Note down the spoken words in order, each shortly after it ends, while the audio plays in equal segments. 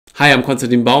Hi, I'm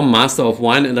Konstantin Baum, Master of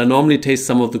Wine, and I normally taste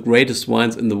some of the greatest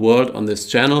wines in the world on this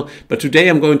channel, but today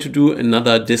I'm going to do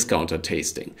another discounter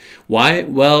tasting. Why?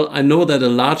 Well, I know that a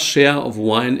large share of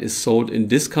wine is sold in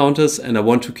discounters and I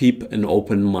want to keep an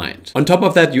open mind. On top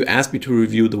of that, you asked me to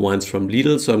review the wines from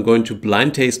Lidl, so I'm going to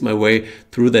blind taste my way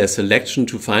through their selection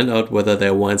to find out whether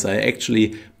their wines are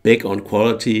actually big on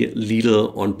quality,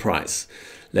 Lidl on price.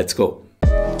 Let's go.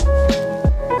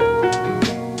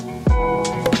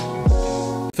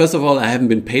 First of all, I haven't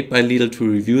been paid by Lidl to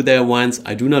review their wines.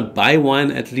 I do not buy wine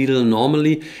at Lidl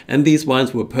normally, and these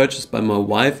wines were purchased by my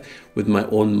wife with my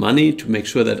own money to make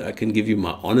sure that I can give you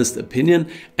my honest opinion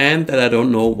and that I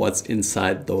don't know what's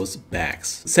inside those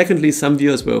bags. Secondly, some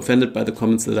viewers were offended by the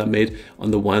comments that I made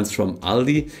on the wines from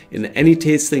Aldi. In any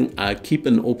tasting, I keep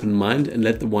an open mind and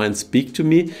let the wine speak to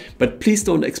me, but please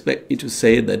don't expect me to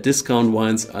say that discount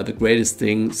wines are the greatest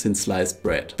thing since sliced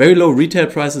bread. Very low retail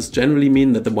prices generally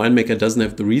mean that the winemaker doesn't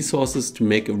have the resources to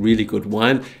make a really good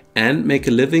wine and make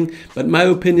a living, but my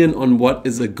opinion on what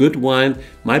is a good wine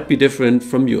might be different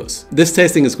from yours. This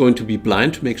tasting is going to be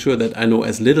blind to make sure that I know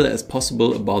as little as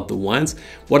possible about the wines.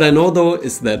 What I know though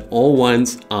is that all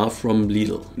wines are from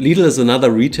Lidl. Lidl is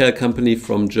another retail company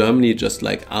from Germany, just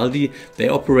like Aldi. They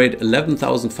operate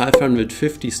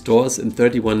 11,550 stores in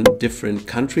 31 different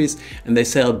countries and they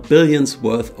sell billions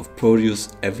worth of produce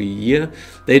every year.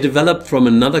 They developed from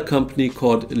another company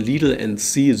called Lidl &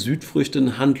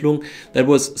 Südfrüchtenhandlung that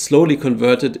was slowly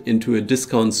converted into a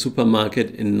discount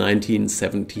supermarket in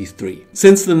 1973.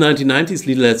 Since the 1990s,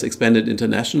 Lidl has expanded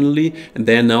internationally and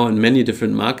they are now in many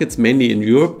different markets, mainly in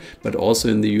Europe, but also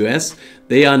in the US.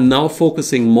 They are now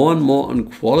focusing more and more on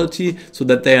quality so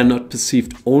that they are not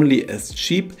perceived only as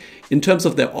cheap. In terms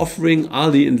of their offering,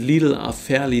 Aldi and Lidl are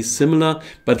fairly similar,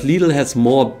 but Lidl has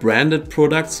more branded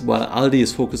products while Aldi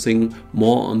is focusing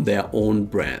more on their own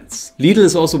brands. Lidl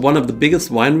is also one of the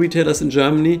biggest wine retailers in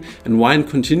Germany, and wine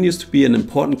continues to be an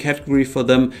important category for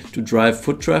them to drive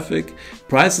foot traffic.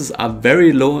 Prices are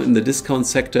very low in the discount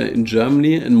sector in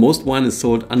Germany and most wine is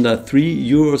sold under 3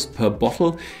 euros per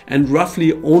bottle, and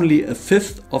roughly only a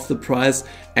fifth of the price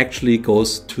actually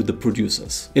goes to the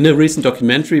producers. In a recent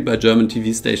documentary by German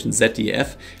TV station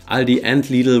ZDF, Aldi and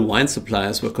Lidl wine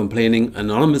suppliers were complaining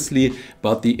anonymously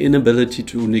about the inability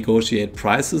to negotiate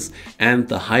prices and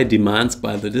the high demands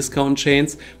by the discount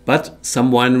chains, but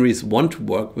some wineries want to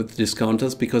work with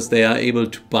discounters because they are able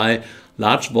to buy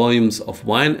large volumes of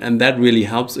wine, and that really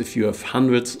helps if you have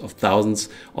hundreds of thousands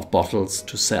of bottles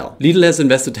to sell. Lidl has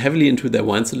invested heavily into their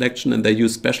wine selection and they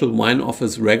use special wine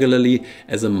offers regularly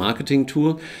as a marketing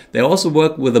tool. They also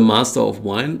work with a master of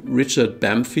wine, Richard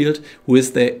Bamfield, who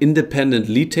is their independent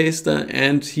lead taster,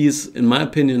 and he's, in my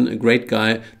opinion, a great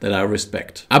guy that I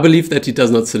respect. I believe that he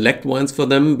does not select wines for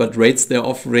them, but rates their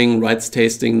offering, writes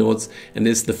tasting notes, and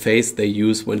is the face they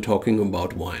use when talking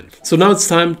about wine. So now it's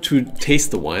time to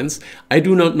taste the wines. I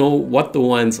do not know what the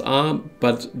wines are,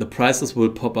 but the prices will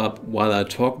pop up while I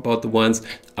talk about the wines.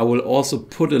 I will also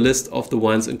put a list of the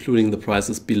wines, including the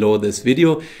prices, below this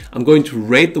video. I'm going to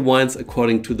rate the wines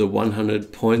according to the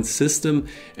 100-point system,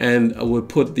 and I will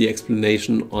put the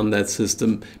explanation on that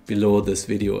system below this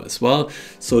video as well.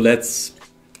 So let's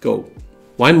go.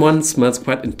 Wine 1 smells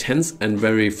quite intense and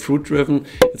very fruit driven.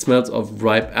 It smells of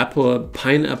ripe apple,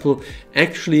 pineapple.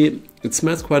 Actually, it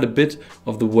smells quite a bit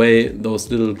of the way those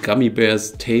little gummy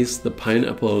bears taste, the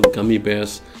pineapple gummy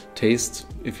bears taste,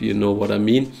 if you know what I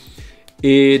mean.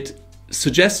 It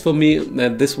suggests for me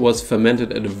that this was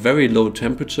fermented at a very low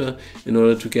temperature in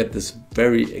order to get this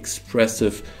very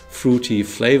expressive fruity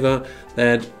flavor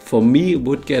that for me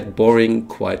would get boring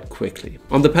quite quickly.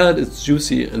 On the palate it's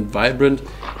juicy and vibrant,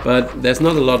 but there's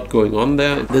not a lot going on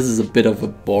there. This is a bit of a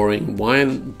boring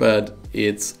wine, but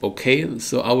it's okay.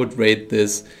 So I would rate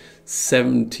this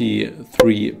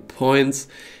 73 points.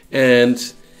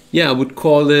 And yeah, I would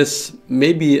call this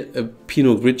maybe a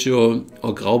Pinot Grigio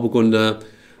or Grauburgunder.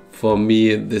 For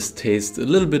me, this tastes a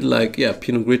little bit like, yeah,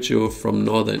 Pinot Grigio from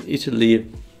northern Italy.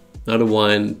 Not a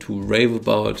wine to rave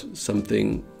about,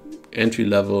 something entry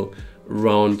level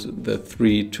around the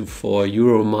 3 to 4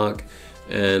 euro mark,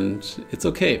 and it's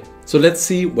okay. So let's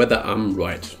see whether I'm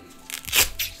right.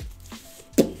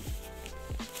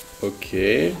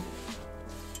 Okay.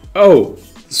 Oh,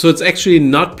 so it's actually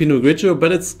not Pinot Grigio,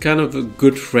 but it's kind of a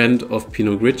good friend of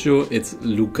Pinot Grigio. It's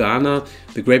Lugana.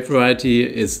 The grape variety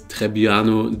is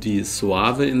Trebbiano di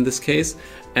Soave in this case.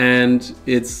 And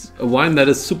it's a wine that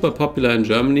is super popular in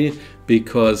Germany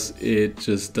because it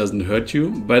just doesn't hurt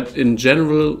you. But in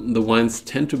general, the wines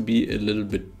tend to be a little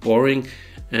bit boring.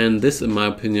 And this, in my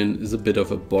opinion, is a bit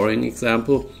of a boring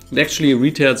example. It actually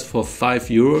retails for 5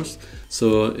 euros.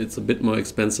 So it's a bit more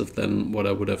expensive than what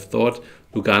I would have thought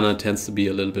Lugana tends to be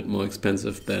a little bit more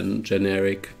expensive than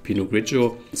generic Pinot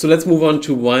Grigio. So let's move on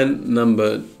to wine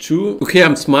number 2. Okay,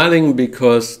 I'm smiling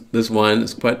because this wine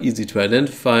is quite easy to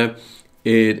identify.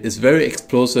 It is very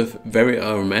explosive, very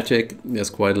aromatic. There's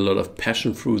quite a lot of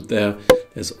passion fruit there.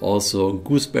 There's also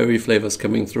gooseberry flavors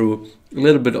coming through, a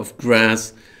little bit of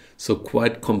grass, so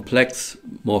quite complex,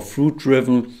 more fruit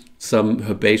driven, some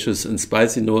herbaceous and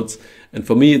spicy notes. And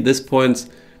for me, this points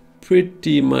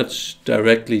pretty much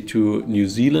directly to New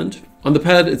Zealand. On the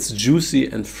palate, it's juicy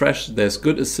and fresh. There's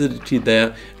good acidity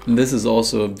there. And this is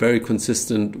also very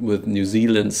consistent with New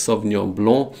Zealand's Sauvignon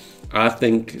Blanc. I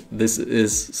think this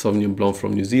is Sauvignon Blanc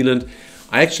from New Zealand.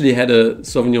 I actually had a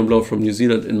Sauvignon Blanc from New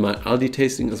Zealand in my Aldi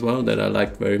tasting as well that I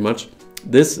liked very much.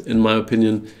 This, in my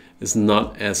opinion, is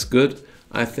not as good.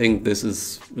 I think this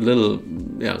is a little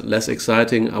less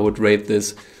exciting. I would rate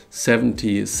this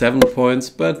 77 points,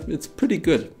 but it's pretty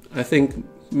good. I think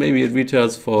maybe it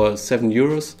retails for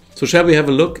 €7. So shall we have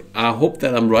a look? I hope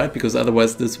that I'm right, because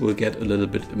otherwise this will get a little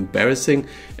bit embarrassing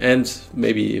and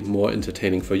maybe more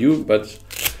entertaining for you, but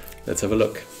let's have a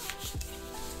look.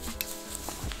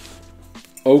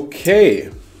 Okay,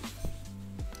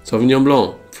 Sauvignon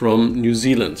Blanc from New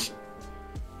Zealand.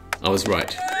 I was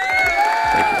right.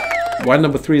 Thank you. Wine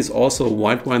number 3 is also a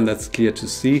white wine, that's clear to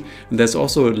see. And there's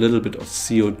also a little bit of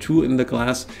CO2 in the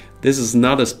glass. This is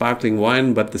not a sparkling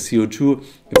wine, but the CO2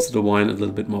 gives the wine a little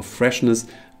bit more freshness,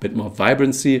 a bit more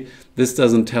vibrancy. This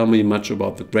doesn't tell me much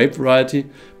about the grape variety,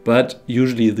 but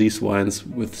usually these wines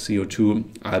with CO2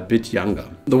 are a bit younger.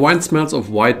 The wine smells of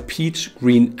white peach,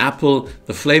 green apple.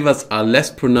 The flavors are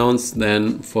less pronounced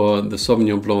than for the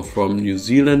Sauvignon Blanc from New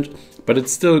Zealand, but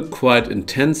it's still quite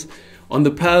intense. On the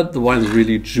palate, the wine is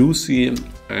really juicy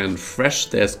and fresh.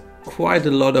 There's quite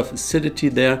a lot of acidity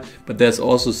there, but there's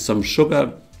also some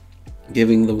sugar,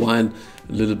 giving the wine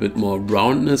a little bit more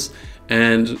roundness,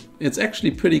 and it's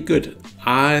actually pretty good.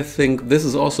 I think this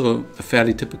is also a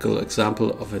fairly typical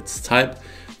example of its type.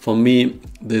 For me,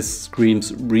 this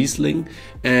screams Riesling,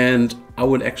 and I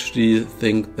would actually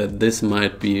think that this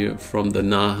might be from the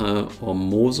Nahe or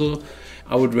Mosel.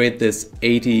 I would rate this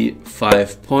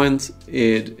 85 points.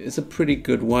 It is a pretty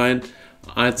good wine.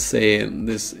 I'd say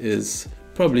this is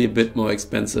probably a bit more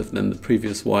expensive than the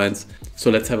previous wines.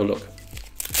 So let's have a look.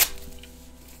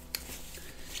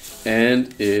 And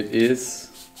it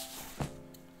is,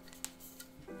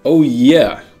 oh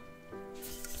yeah,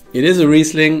 it is a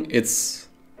Riesling. It's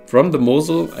from the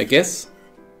Mosel, I guess.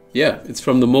 Yeah, it's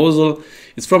from the Mosel.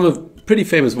 It's from a pretty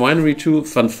famous winery too,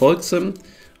 Van Volxem.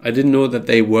 I didn't know that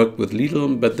they worked with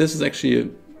Lidl, but this is actually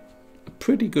a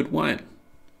pretty good wine.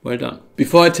 Well done.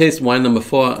 Before I taste wine number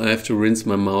 4, I have to rinse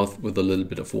my mouth with a little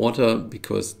bit of water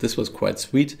because this was quite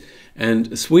sweet.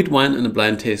 And a sweet wine in a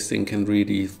blind tasting can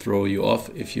really throw you off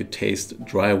if you taste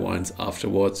dry wines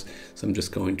afterwards. So I'm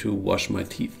just going to wash my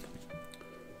teeth.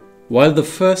 While the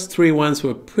first 3 wines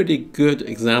were pretty good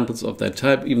examples of that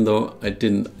type, even though I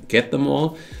didn't get them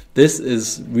all, this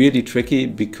is really tricky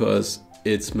because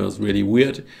it smells really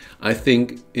weird. I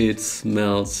think it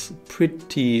smells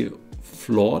pretty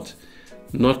flawed.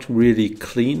 Not really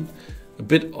clean, a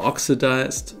bit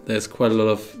oxidized. There's quite a lot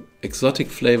of exotic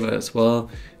flavor as well.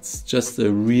 It's just a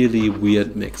really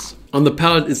weird mix. On the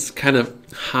palate, it's kind of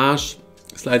harsh,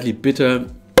 slightly bitter.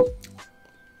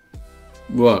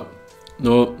 Well,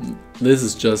 no, this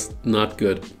is just not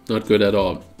good. Not good at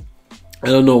all. I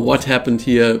don't know what happened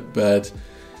here, but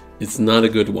it's not a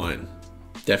good wine.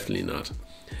 Definitely not.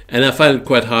 And I find it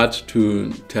quite hard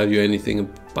to tell you anything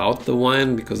about the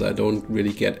wine because I don't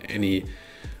really get any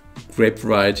grape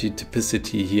variety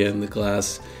typicity here in the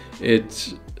glass.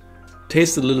 It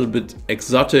tastes a little bit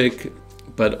exotic,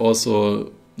 but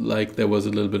also like there was a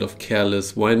little bit of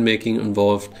careless winemaking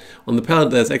involved. On the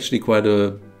palate, there's actually quite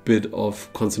a bit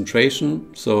of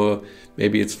concentration, so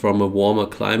maybe it's from a warmer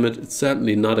climate. It's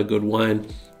certainly not a good wine.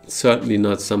 It's certainly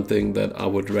not something that I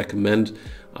would recommend.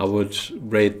 I would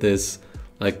rate this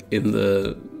like in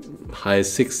the high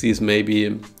 60s,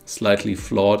 maybe slightly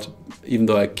flawed, even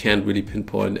though I can't really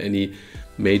pinpoint any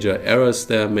major errors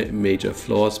there, major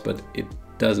flaws, but it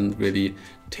doesn't really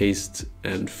taste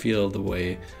and feel the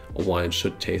way a wine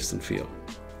should taste and feel.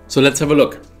 So let's have a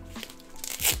look.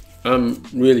 I'm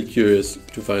really curious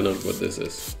to find out what this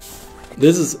is.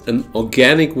 This is an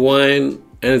organic wine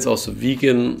and it's also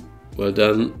vegan. Well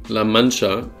done. La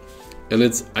Mancha. And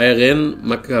it's Airén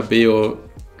Macabeo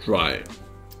dry.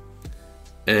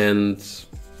 And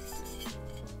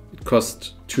it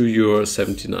cost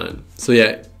 €2.79. So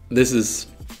yeah, this is,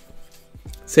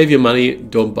 save your money,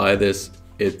 don't buy this.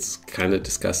 It's kind of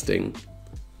disgusting.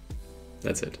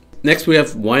 That's it. Next we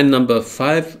have wine number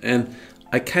 5, and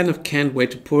I kind of can't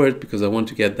wait to pour it because I want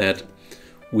to get that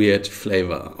weird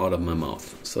flavor out of my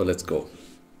mouth. So let's go.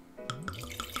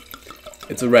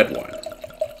 It's a red wine.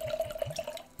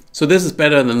 So this is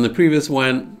better than the previous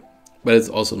wine, but it's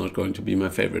also not going to be my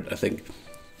favorite, I think.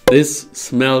 This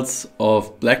smells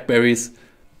of blackberries,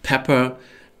 pepper,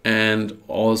 and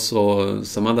also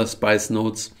some other spice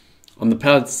notes. On the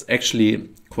palate it's actually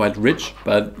quite rich,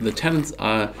 but the tannins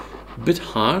are a bit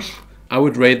harsh. I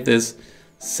would rate this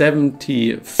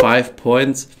 75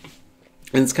 points.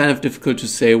 And it's kind of difficult to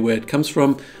say where it comes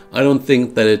from. I don't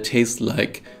think that it tastes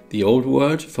like the old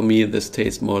world. For me, this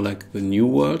tastes more like the new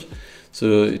world.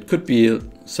 So it could be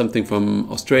something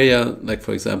from Australia, like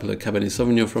for example, a Cabernet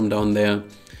Sauvignon from down there.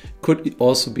 Could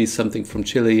also be something from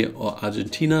Chile or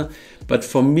Argentina. But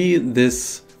for me,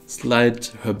 this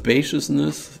slight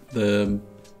herbaceousness, the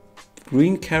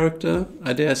green character,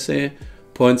 I dare say,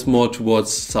 points more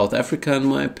towards South Africa in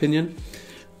my opinion.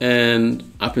 And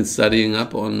I've been studying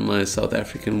up on my South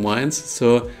African wines,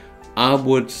 so I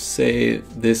would say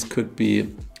this could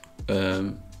be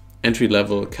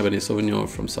entry-level Cabernet Sauvignon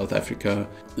from South Africa.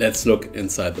 Let's look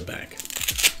inside the bag.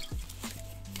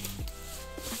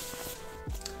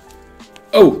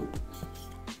 Oh!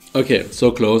 Okay,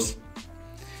 so close.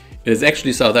 It is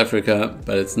actually South Africa,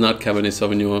 but it's not Cabernet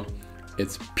Sauvignon.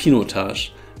 It's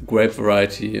Pinotage, grape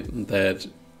variety that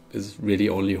is really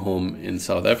only home in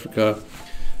South Africa.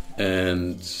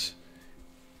 And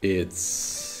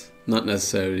it's not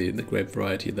necessarily the grape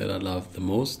variety that I love the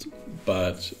most,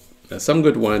 but there's some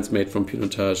good wines made from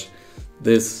Pinotage.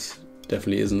 This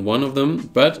definitely isn't one of them,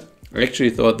 but I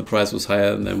actually thought the price was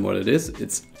higher than what it is.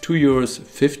 It's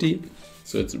 €2.50,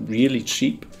 so it's really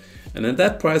cheap. And at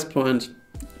that price point,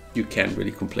 you can't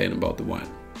really complain about the wine.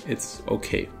 It's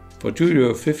okay. For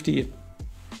 €2.50,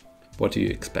 what do you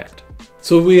expect?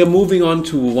 So we are moving on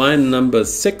to wine number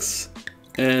 6.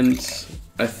 And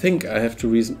I think I have to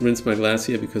rinse my glass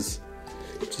here because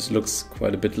it just looks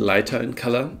quite a bit lighter in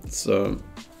color. So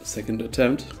second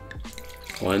attempt,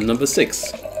 wine number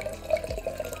 6.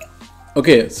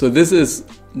 Okay, so this is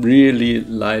really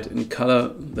light in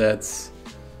color. That's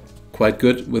quite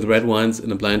good with red wines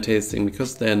in a blind tasting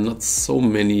because there are not so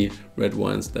many red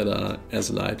wines that are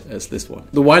as light as this one.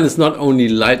 The wine is not only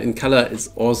light in color, it's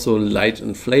also light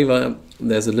in flavor.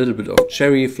 There's a little bit of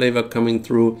cherry flavor coming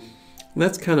through.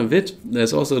 That's kind of it.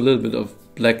 There's also a little bit of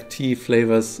black tea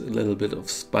flavors, a little bit of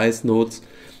spice notes.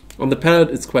 On the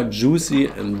palate, it's quite juicy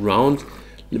and round.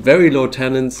 Very low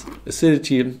tannins.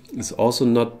 Acidity is also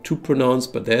not too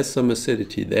pronounced, but there's some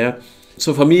acidity there.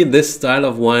 So for me, this style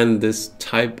of wine, this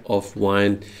type of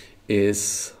wine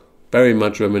is very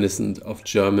much reminiscent of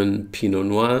German Pinot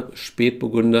Noir,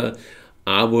 Spätburgunder.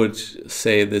 I would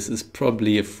say this is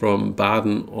probably from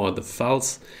Baden or the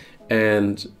Pfalz,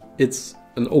 and it's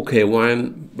an okay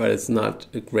wine, but it's not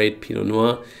a great Pinot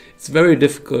Noir. It's very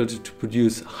difficult to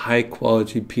produce high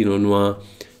quality Pinot Noir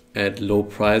at low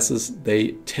prices.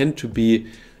 They tend to be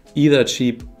either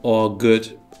cheap or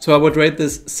good. So I would rate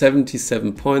this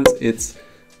 77 points. It's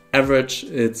average,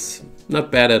 it's not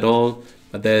bad at all,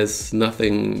 but there's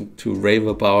nothing to rave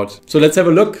about. So let's have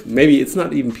a look. Maybe it's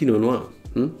not even Pinot Noir.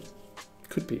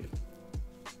 Could be.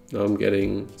 Now I'm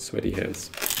getting sweaty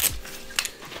hands.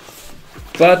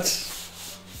 But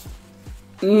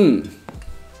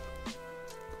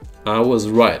I was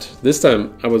right. This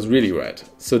time I was really right.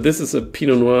 So this is a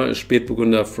Pinot Noir, a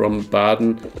Spätburgunder from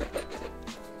Baden.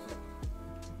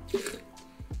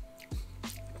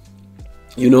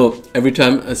 You know, every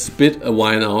time I spit a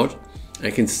wine out,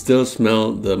 I can still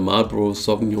smell the Marlboro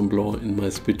Sauvignon Blanc in my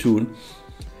spittoon.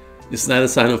 Is that a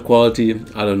sign of quality?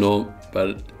 I don't know,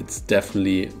 but it's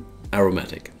definitely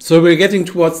aromatic. So we're getting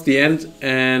towards the end,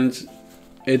 and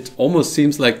it almost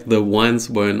seems like the wines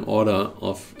were in order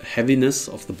of heaviness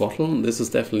of the bottle. This is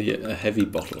definitely a heavy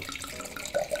bottle.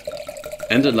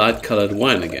 And a light colored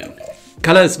wine again.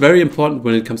 Color is very important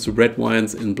when it comes to red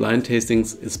wines in blind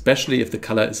tastings, especially if the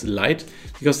color is light,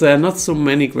 because there are not so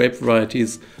many grape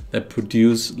varieties that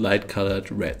produce light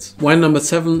colored reds. Wine number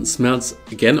 7 smells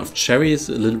again of cherries,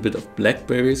 a little bit of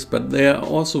blackberries, but there are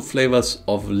also flavors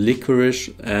of licorice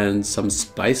and some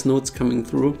spice notes coming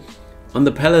through. On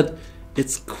the palate,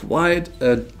 it's quite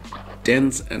a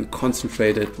dense and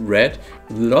concentrated red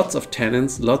with lots of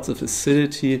tannins, lots of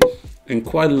acidity, and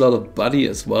quite a lot of body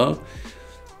as well.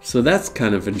 So that's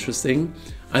kind of interesting.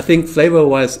 I think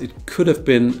flavor-wise it could have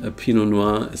been a Pinot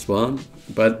Noir as well,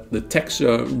 but the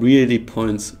texture really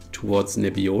points towards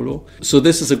Nebbiolo. So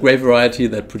this is a grape variety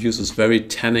that produces very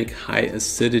tannic, high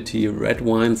acidity red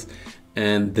wines,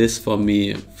 and this for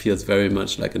me feels very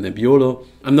much like a Nebbiolo.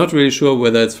 I'm not really sure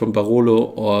whether it's from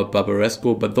Barolo or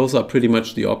Barbaresco, but those are pretty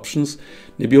much the options.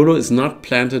 Nebbiolo is not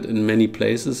planted in many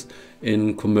places.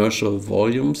 in commercial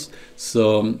volumes.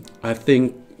 So I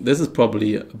think this is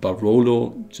probably a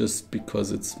Barolo, just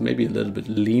because it's maybe a little bit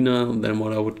leaner than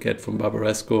what I would get from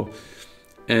Barbaresco,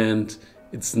 and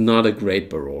it's not a great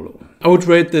Barolo. I would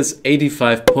rate this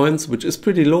 85 points, which is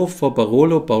pretty low for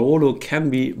Barolo. Barolo can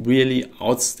be really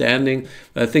outstanding.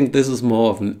 I think this is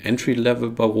more of an entry-level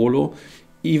Barolo,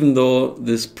 even though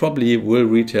this probably will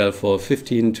retail for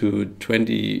 15 to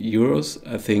 20 euros.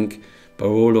 I think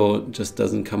Barolo just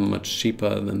doesn't come much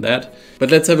cheaper than that.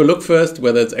 But let's have a look first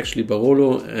whether it's actually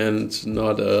Barolo and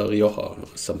not a Rioja or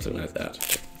something like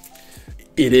that.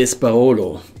 It is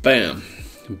Barolo. Bam.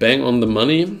 Bang on the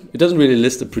money. It doesn't really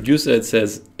list the producer. It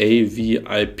says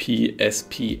AVIPSPA.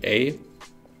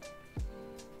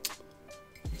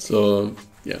 So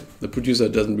yeah, the producer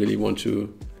doesn't really want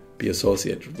to be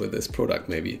associated with this product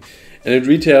maybe. And it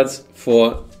retails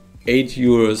for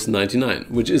 €8.99,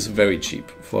 which is very cheap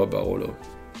for a Barolo.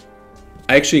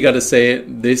 I actually gotta say,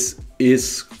 this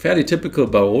is fairly typical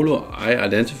Barolo. I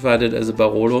identified it as a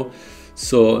Barolo.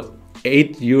 So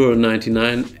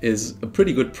 €8.99 is a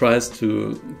pretty good price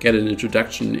to get an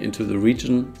introduction into the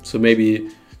region. So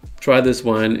maybe try this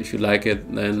wine. If you like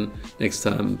it, then next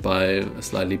time buy a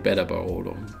slightly better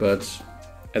Barolo. But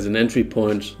as an entry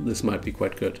point, this might be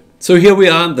quite good. So here we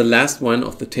are, the last one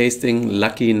of the tasting,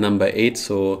 lucky number 8.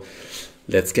 So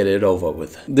let's get it over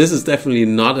with. This is definitely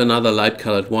not another light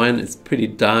colored wine. It's pretty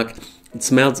dark. It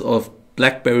smells of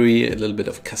blackberry, a little bit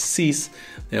of cassis.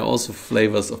 There are also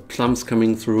flavors of plums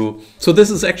coming through. So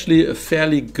this is actually a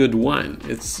fairly good wine.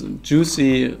 It's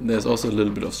juicy. There's also a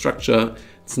little bit of structure.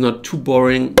 It's not too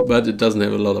boring, but it doesn't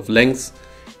have a lot of length.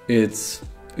 It's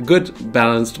a good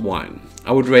balanced wine.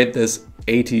 I would rate this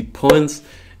 80 points.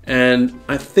 And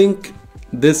I think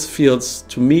this feels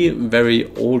to me very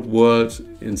old world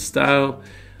in style.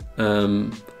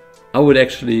 I would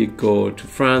actually go to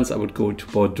France. I would go to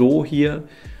Bordeaux here.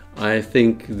 I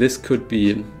think this could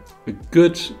be a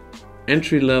good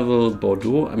entry-level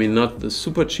Bordeaux. I mean, not the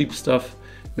super cheap stuff,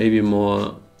 maybe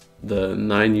more the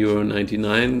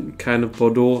 €9.99 kind of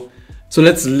Bordeaux. So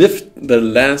let's lift the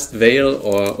last veil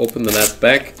or open the last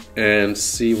bag and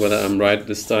see whether I'm right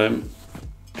this time.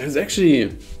 It's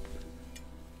actually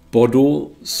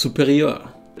Bordeaux Superieur.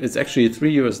 It's actually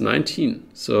 €3.19.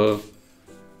 So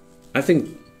I think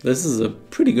this is a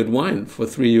pretty good wine for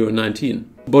 €3.19.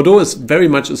 Bordeaux is very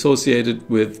much associated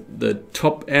with the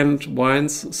top end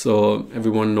wines. So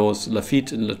everyone knows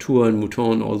Lafite and Latour and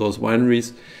Mouton and all those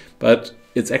wineries. But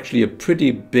it's actually a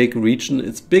pretty big region.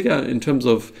 It's bigger in terms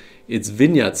of its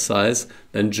vineyard size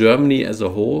than Germany as a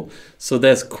whole. So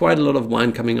there's quite a lot of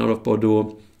wine coming out of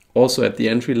Bordeaux, also at the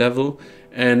entry level,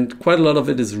 and quite a lot of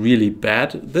it is really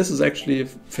bad. This is actually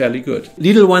fairly good.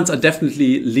 Lidl wines are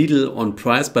definitely Lidl on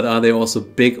price, but are they also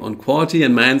big on quality?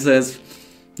 And my answer is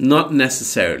not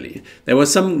necessarily. There were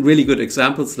some really good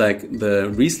examples, like the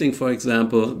Riesling, for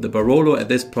example. The Barolo at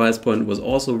this price point was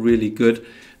also really good,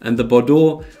 and the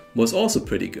Bordeaux was also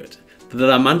pretty good. The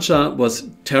La Mancha was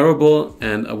terrible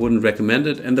and I wouldn't recommend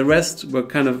it, and the rest were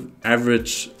kind of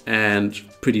average and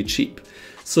pretty cheap.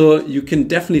 So you can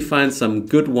definitely find some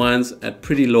good wines at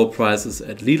pretty low prices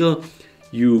at Lidl.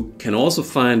 You can also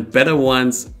find better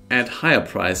wines at higher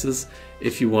prices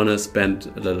if you want to spend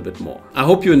a little bit more. I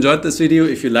hope you enjoyed this video.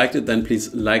 If you liked it, then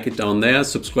please like it down there.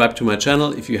 Subscribe to my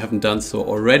channel if you haven't done so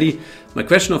already. My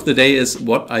question of the day is,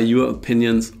 what are your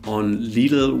opinions on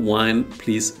Lidl wine?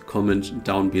 Please comment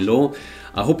down below.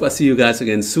 I hope I see you guys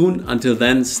again soon. Until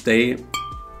then, stay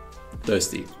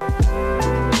thirsty.